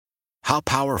How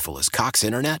powerful is Cox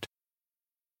Internet?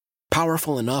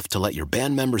 Powerful enough to let your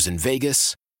band members in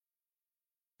Vegas,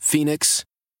 Phoenix,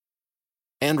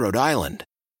 and Rhode Island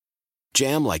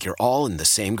jam like you're all in the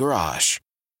same garage.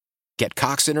 Get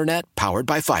Cox Internet powered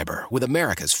by fiber with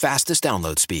America's fastest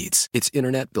download speeds. It's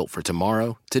internet built for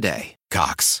tomorrow, today.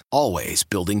 Cox, always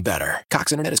building better.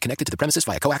 Cox Internet is connected to the premises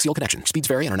via coaxial connection. Speeds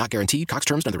vary and are not guaranteed. Cox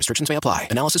terms and other restrictions may apply.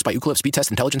 Analysis by Ookla Speed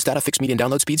Test Intelligence Data. Fixed median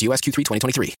download speeds. US Q3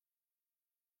 2023.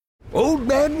 Old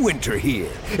Man Winter here.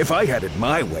 If I had it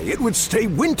my way, it would stay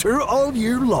winter all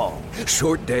year long.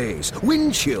 Short days,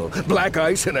 wind chill, black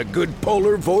ice, and a good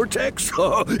polar vortex.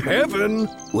 Oh, heaven!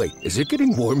 Wait, is it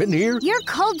getting warm in here? Your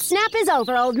cold snap is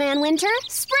over, Old Man Winter.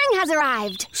 Spring has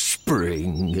arrived.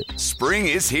 Spring. Spring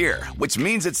is here, which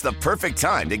means it's the perfect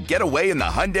time to get away in the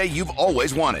Hyundai you've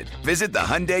always wanted. Visit the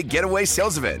Hyundai Getaway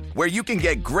Sales Event, where you can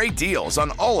get great deals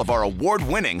on all of our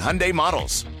award-winning Hyundai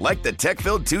models, like the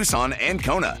tech-filled Tucson and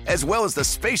Kona, as well as the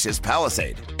spacious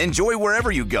Palisade. Enjoy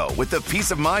wherever you go with the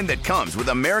peace of mind that comes with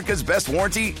America's best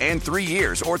warranty and 3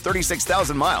 years or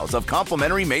 36,000 miles of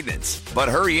complimentary maintenance. But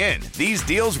hurry in, these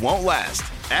deals won't last.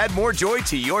 Add more joy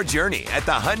to your journey at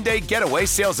the Hyundai Getaway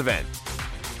Sales Event.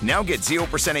 Now get 0%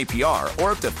 APR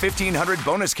or up to $1,500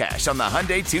 bonus cash on the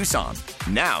Hyundai Tucson.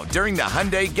 Now, during the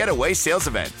Hyundai Getaway Sales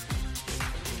Event.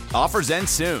 Offers end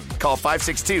soon. Call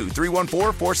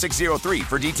 562-314-4603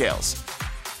 for details.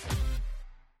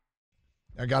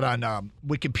 I got on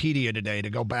Wikipedia today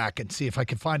to go back and see if I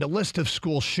could find a list of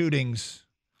school shootings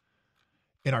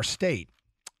in our state.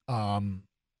 And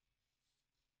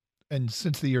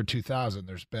since the year 2000,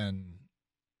 there's been,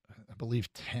 I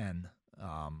believe, 10.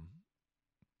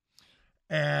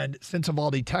 And since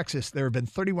Uvalde, Texas, there have been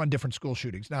 31 different school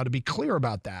shootings. Now, to be clear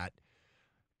about that,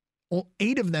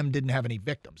 8 of them didn't have any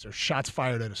victims. There's shots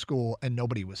fired at a school and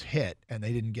nobody was hit, and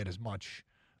they didn't get as much,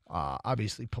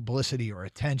 obviously, publicity or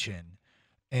attention.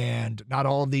 And not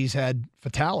all of these had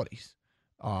fatalities.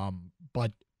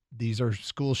 But these are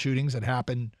school shootings that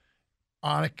happen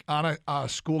on a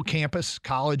school campus,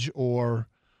 college or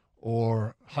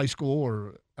high school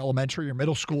or elementary or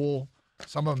middle school.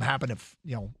 Some of them happen at,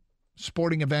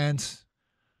 sporting events.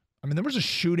 I mean, there was a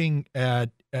shooting at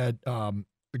the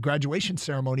graduation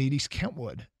ceremony at East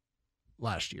Kentwood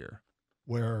last year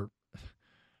where,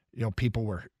 people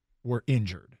were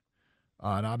injured.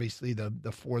 And obviously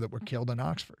the 4 that were killed in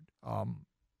Oxford.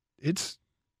 It's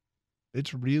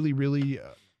really, really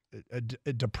a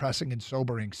depressing and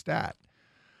sobering stat.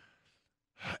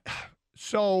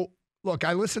 So, look,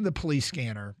 I listened to Police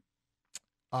Scanner,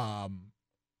 and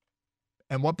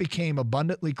what became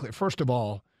abundantly clear. First of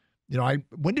all,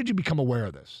 when did you become aware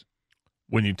of this?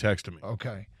 When you texted me.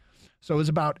 Okay. So it was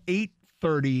about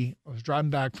 8:30. I was driving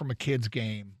back from a kid's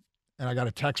game, and I got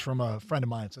a text from a friend of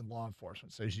mine that's in law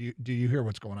enforcement. Says, do you hear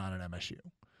what's going on at MSU?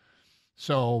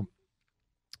 So,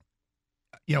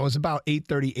 it was about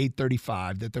 8:30,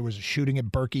 8:35 that there was a shooting at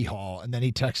Berkey Hall, and then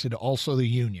he texted also the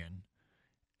Union.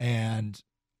 And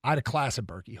I had a class at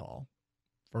Berkey Hall,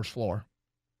 first floor,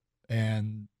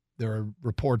 and there are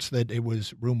reports that it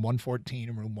was room 114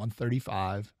 and room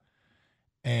 135.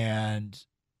 And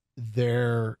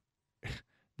then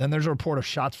there's a report of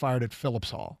shots fired at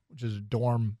Phillips Hall, which is a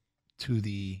dorm to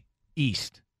the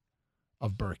east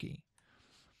of Berkey.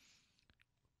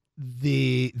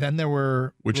 Then there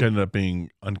were... Which ended up being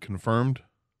unconfirmed?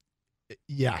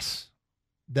 Yes.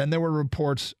 Then there were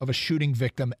reports of a shooting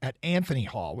victim at Anthony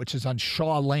Hall, which is on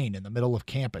Shaw Lane in the middle of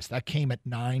campus. That came at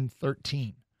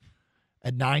 9:13.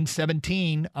 At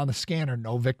 9:17 on the scanner,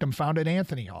 no victim found at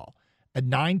Anthony Hall. At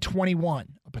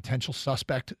 9:21, a potential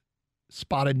suspect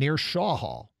spotted near Shaw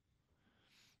Hall.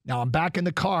 Now I'm back in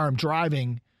the car. I'm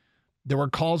driving. There were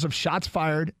calls of shots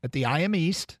fired at the IM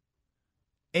East,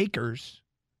 Acres.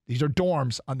 These are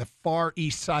dorms on the far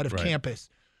east side of campus,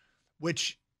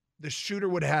 which the shooter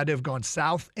would have had to have gone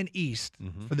south and east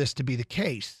for this to be the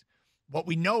case. What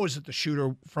we know is that the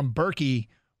shooter from Berkey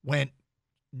went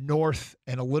north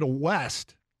and a little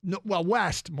west.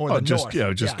 West more than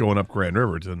north. Just going up Grand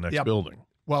River to the next building.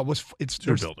 Well, it's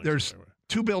two buildings. There's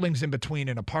 2 buildings in between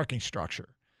and a parking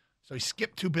structure. So he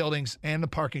skipped 2 buildings and the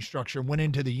parking structure, went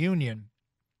into the Union.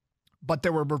 But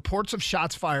there were reports of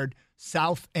shots fired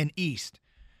south and east.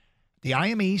 The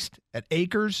IM East, at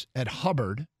Acres, at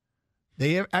Hubbard,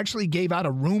 they actually gave out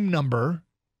a room number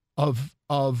of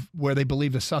where they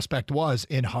believe the suspect was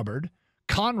in Hubbard.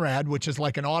 Conrad, which is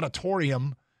like an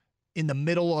auditorium in the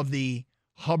middle of the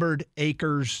Hubbard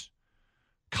Acres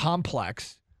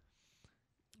complex.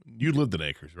 You lived in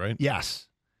Acres, right? Yes.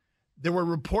 There were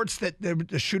reports that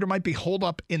the shooter might be holed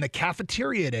up in the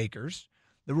cafeteria at Acres.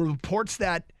 There were reports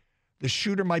that the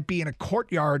shooter might be in a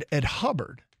courtyard at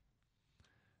Hubbard.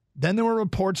 Then there were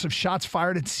reports of shots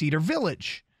fired at Cedar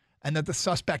Village and that the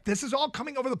suspect, this is all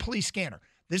coming over the police scanner.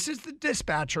 This is the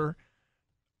dispatcher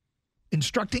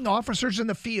instructing officers in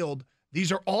the field.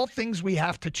 These are all things we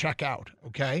have to check out,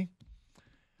 okay?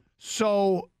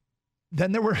 So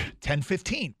then there were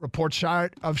 10:15 reports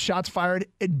of shots fired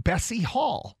at Bessie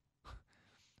Hall,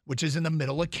 which is in the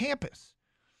middle of campus.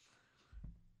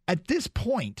 At this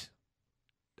point,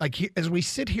 like as we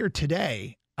sit here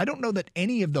today, I don't know that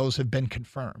any of those have been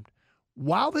confirmed.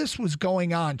 While this was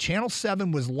going on, Channel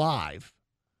 7 was live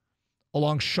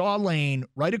along Shaw Lane,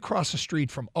 right across the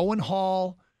street from Owen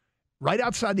Hall, right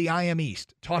outside the IM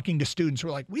East, talking to students who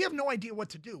are like, we have no idea what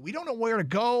to do. We don't know where to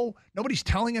go. Nobody's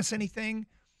telling us anything.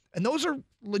 And those are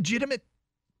legitimate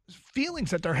feelings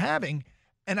that they're having.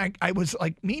 And I was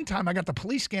like, meantime, I got the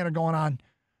police scanner going on.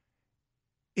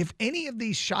 If any of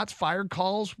these shots fired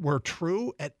calls were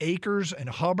true at Akers and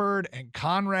Hubbard and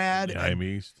Conrad. Yeah, IM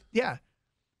East. Yeah.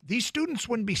 These students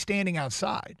wouldn't be standing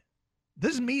outside.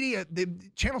 This media,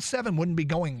 Channel 7 wouldn't be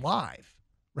going live,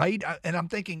 right? And I'm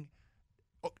thinking,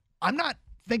 I'm not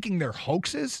thinking they're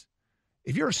hoaxes.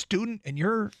 If you're a student and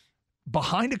you're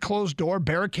behind a closed door,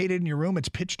 barricaded in your room, it's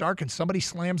pitch dark, and somebody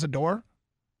slams a door,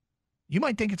 you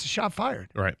might think it's a shot fired.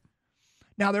 Right.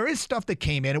 Now, there is stuff that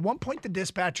came in. At one point, the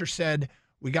dispatcher said,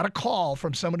 we got a call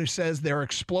from someone who says there are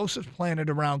explosives planted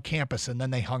around campus, and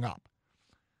then they hung up.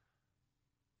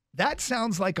 That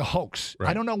sounds like a hoax. Right.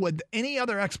 I don't know what any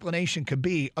other explanation could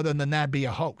be other than that be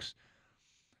a hoax.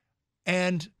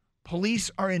 And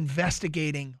police are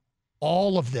investigating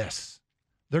all of this.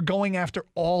 They're going after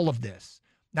all of this.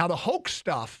 Now, the hoax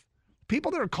stuff, people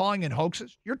that are calling in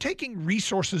hoaxes, you're taking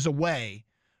resources away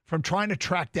from trying to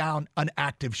track down an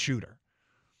active shooter.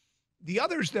 The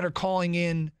others that are calling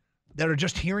in that are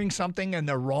just hearing something and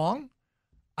they're wrong,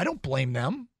 I don't blame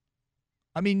them.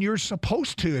 I mean, you're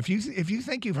supposed to. If you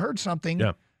think you've heard something,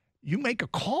 you make a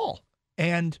call.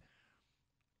 And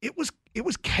it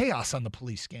was chaos on the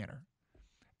police scanner.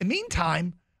 In the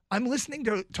meantime, I'm listening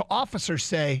to officers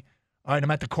say, all right, I'm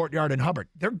at the courtyard in Hubbard.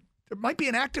 There might be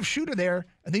an active shooter there,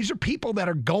 and these are people that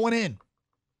are going in.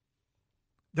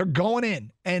 They're going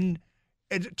in. And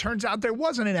it turns out there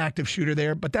wasn't an active shooter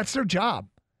there, but that's their job.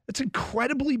 It's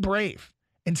incredibly brave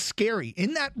and scary.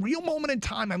 In that real moment in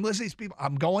time, I'm listening to these people,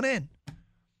 I'm going in.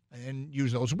 I didn't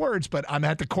use those words, but I'm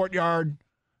at the courtyard.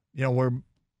 You know,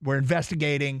 we're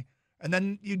investigating. And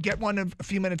then you'd get one a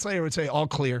few minutes later, it would say, all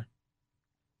clear.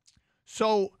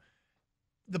 So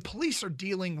the police are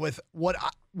dealing with what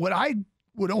I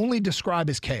would only describe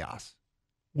as chaos.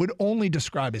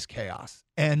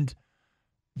 And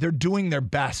they're doing their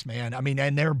best, man. I mean,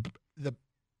 and they're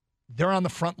on the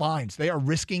front lines. They are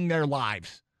risking their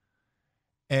lives.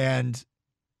 And,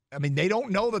 I mean, they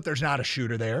don't know that there's not a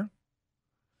shooter there.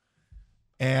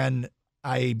 And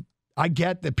I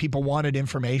get that people wanted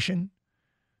information,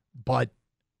 but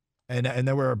and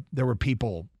there were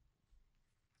people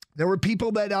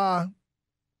that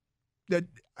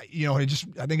you know, I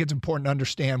think it's important to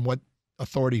understand what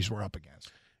authorities were up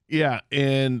against. Yeah,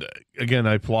 and again,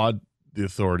 I applaud the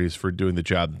authorities for doing the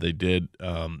job that they did.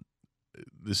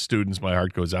 The students, my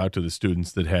heart goes out to the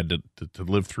students that had to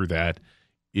live through that.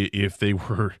 If they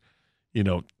were, you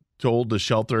know, told to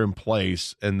shelter in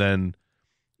place and then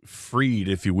freed,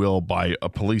 if you will, by a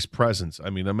police presence.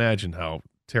 I mean, imagine how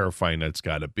terrifying that's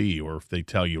got to be. Or if they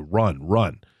tell you,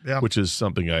 run, which is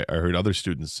something I heard other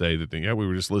students say that we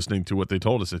were just listening to what they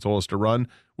told us. They told us to run.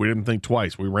 We didn't think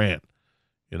twice. We ran,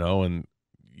 you know, and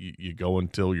you go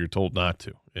until you're told not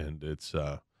to. And it's,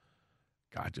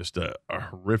 just a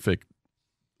horrific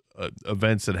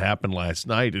events that happened last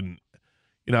night. And,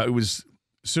 you know, it was,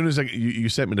 as soon as you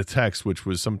sent me the text, which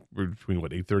was somewhere between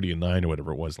 8:30 and 9 or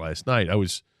whatever it was last night, I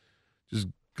was just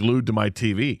glued to my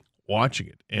TV watching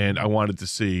it, and I wanted to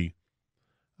see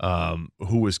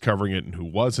who was covering it and who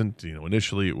wasn't. You know,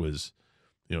 initially it was,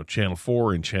 you know, Channel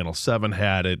 4 and Channel 7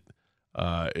 had it.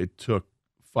 It took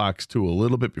Fox 2 a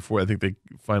little bit before I think they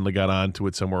finally got onto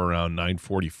it somewhere around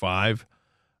 9:45.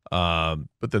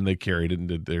 But then they carried it and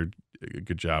did their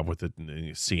good job with it. And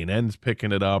CNN's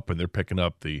picking it up, and they're picking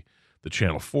up the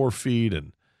Channel 4 feed.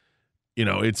 And, you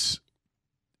know,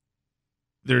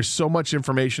 there's so much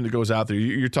information that goes out there.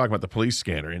 You're talking about the police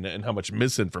scanner and how much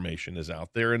misinformation is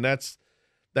out there. And that's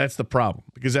the problem,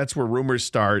 because that's where rumors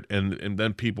start. And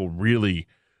then people really,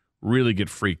 really get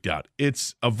freaked out.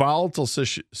 It's a volatile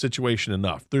situation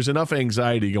enough. There's enough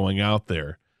anxiety going out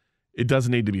there. It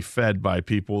doesn't need to be fed by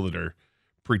people that are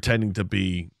pretending to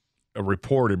be a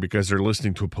reporter because they're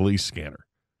listening to a police scanner.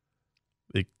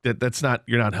 That's not,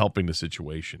 you're not helping the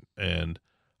situation. And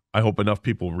I hope enough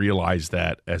people realize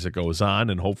that as it goes on,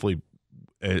 and hopefully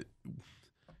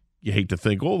you hate to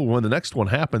think, oh, when the next one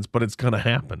happens, but it's going to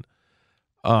happen.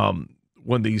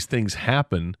 When these things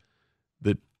happen,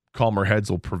 that calmer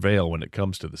heads will prevail when it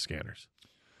comes to the scanners.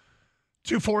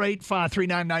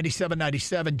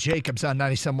 248-539-9797. Jacob's on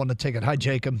 97.1 The Ticket. Hi,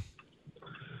 Jacob.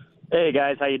 Hey,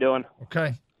 guys. How you doing?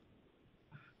 Okay.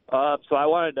 So I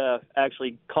wanted to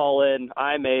actually call in.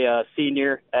 I'm a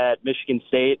senior at Michigan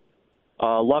State.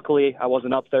 Luckily, I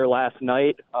wasn't up there last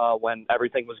night when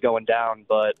everything was going down,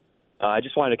 but I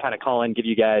just wanted to kind of call in and give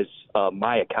you guys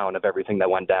my account of everything that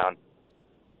went down.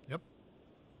 Yep.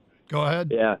 Go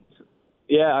ahead.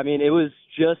 Yeah. I mean, it was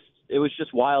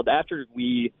just wild. After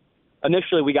we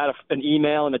got an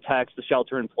email and a text to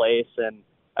shelter in place, and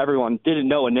everyone didn't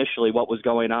know initially what was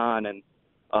going on. And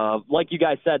like you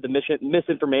guys said, the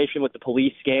misinformation with the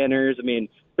police scanners. I mean,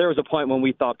 there was a point when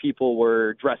we thought people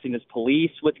were dressing as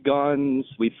police with guns.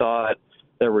 We thought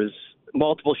there was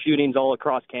multiple shootings all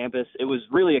across campus. It was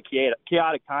really a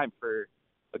chaotic time for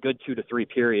a good 2 to 3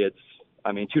 periods.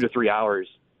 I mean, 2 to 3 hours,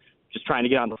 just trying to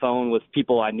get on the phone with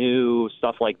people I knew,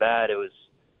 stuff like that. It was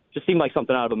just seemed like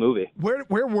something out of a movie. Where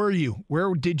were you?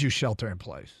 Where did you shelter in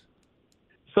place?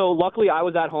 So luckily I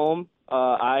was at home.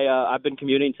 I've been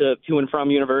commuting to and from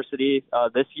university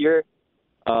this year,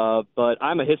 but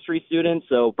I'm a history student.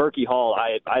 So Berkey Hall,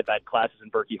 I've had classes in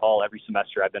Berkey Hall every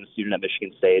semester. I've been a student at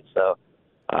Michigan State, so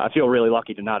I feel really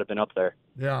lucky to not have been up there.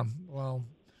 Yeah, well,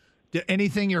 did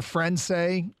anything your friends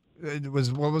say?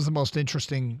 What was the most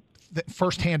interesting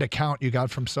firsthand account you got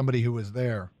from somebody who was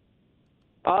there?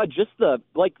 Just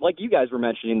like you guys were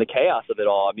mentioning, the chaos of it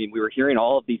all. I mean, we were hearing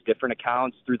all of these different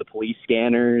accounts through the police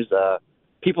scanners.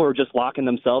 People were just locking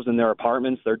themselves in their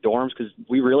apartments, their dorms, because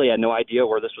we really had no idea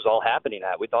where this was all happening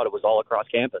at. We thought it was all across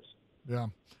campus. Yeah.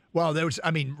 Well, there was,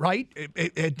 I mean, right?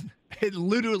 It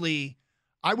literally,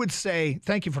 I would say,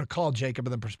 thank you for the call, Jacob,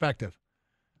 and the perspective.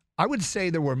 I would say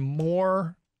there were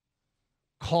more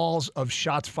calls of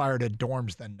shots fired at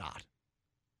dorms than not.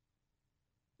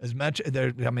 As much,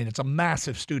 I mean, it's a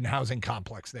massive student housing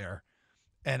complex there.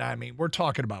 And, I mean, we're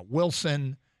talking about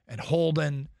Wilson and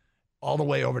Holden, all the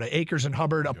way over to Akers and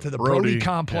Hubbard, up to the Brody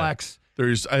complex.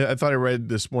 Yeah. I thought I read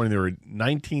this morning there were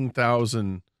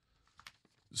 19,000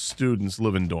 students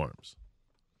live in dorms.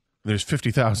 There's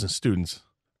 50,000 students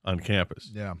on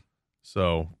campus. Yeah.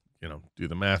 So, do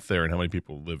the math there and how many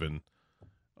people live in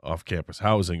off-campus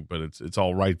housing, but it's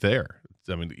all right there.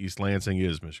 East Lansing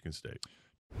is Michigan State.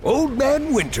 Old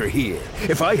Man Winter here.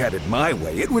 If I had it my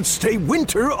way, it would stay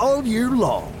winter all year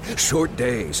long. Short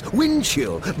days, wind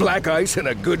chill, black ice, and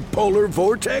a good polar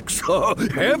vortex. Oh,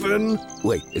 heaven.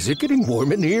 Wait, is it getting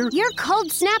warm in here? Your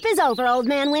cold snap is over, Old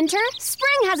Man Winter.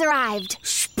 Spring has arrived.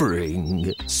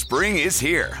 Spring. Spring is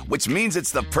here, which means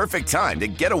it's the perfect time to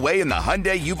get away in the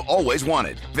Hyundai you've always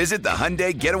wanted. Visit the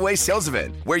Hyundai Getaway Sales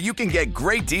Event, where you can get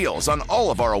great deals on all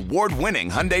of our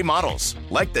award-winning Hyundai models,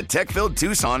 like the tech-filled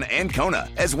Tucson and Kona,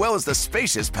 as well as the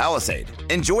spacious Palisade.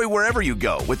 Enjoy wherever you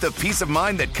go with the peace of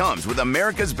mind that comes with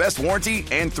America's best warranty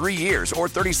and 3 years or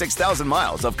 36,000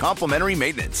 miles of complimentary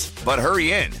maintenance. But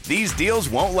hurry in, these deals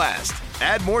won't last.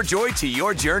 Add more joy to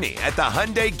your journey at the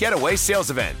Hyundai Getaway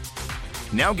Sales Event.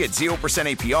 Now get 0%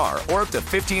 APR or up to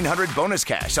 $1,500 bonus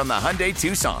cash on the Hyundai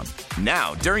Tucson.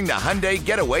 Now, during the Hyundai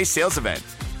Getaway Sales Event.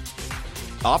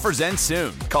 Offers end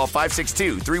soon. Call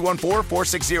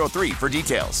 562-314-4603 for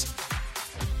details.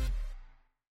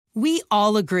 We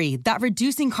all agree that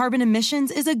reducing carbon emissions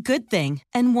is a good thing.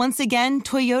 And once again,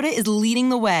 Toyota is leading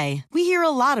the way. We hear a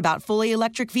lot about fully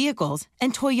electric vehicles,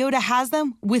 and Toyota has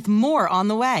them with more on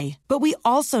the way. But we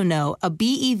also know a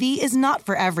BEV is not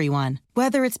for everyone,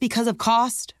 whether it's because of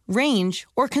cost, range,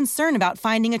 or concern about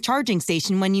finding a charging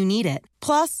station when you need it.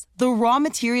 Plus, the raw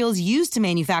materials used to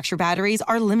manufacture batteries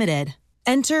are limited.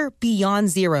 Enter Beyond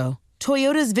Zero,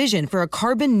 Toyota's vision for a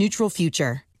carbon-neutral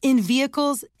future. In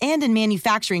vehicles and in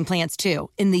manufacturing plants,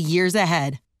 too, in the years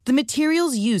ahead. The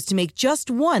materials used to make just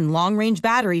one long-range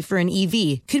battery for an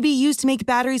EV could be used to make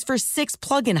batteries for 6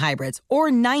 plug-in hybrids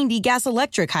or 90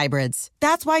 gas-electric hybrids.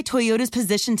 That's why Toyota's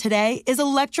position today is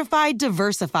electrified,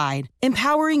 diversified,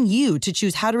 empowering you to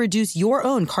choose how to reduce your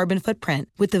own carbon footprint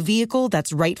with the vehicle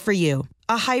that's right for you.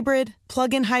 A hybrid,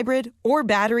 plug-in hybrid, or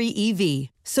battery EV.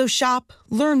 So shop,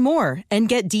 learn more, and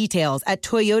get details at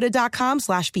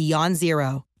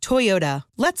toyota.com/beyondzero. Toyota,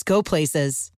 let's go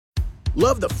places.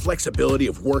 Love the flexibility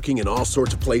of working in all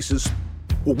sorts of places?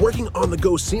 Well, working on the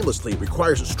go seamlessly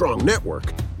requires a strong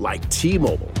network like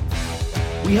T-Mobile.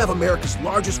 We have America's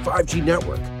largest 5G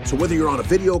network, so whether you're on a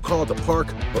video call at the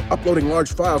park or uploading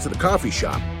large files at a coffee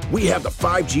shop, we have the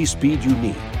 5G speed you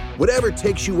need. Whatever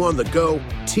takes you on the go,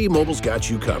 T-Mobile's got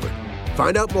you covered.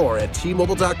 Find out more at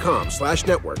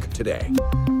T-Mobile.com/network today.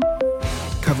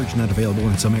 Coverage not available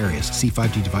in some areas. See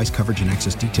 5G device coverage and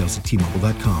access details at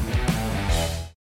T-Mobile.com.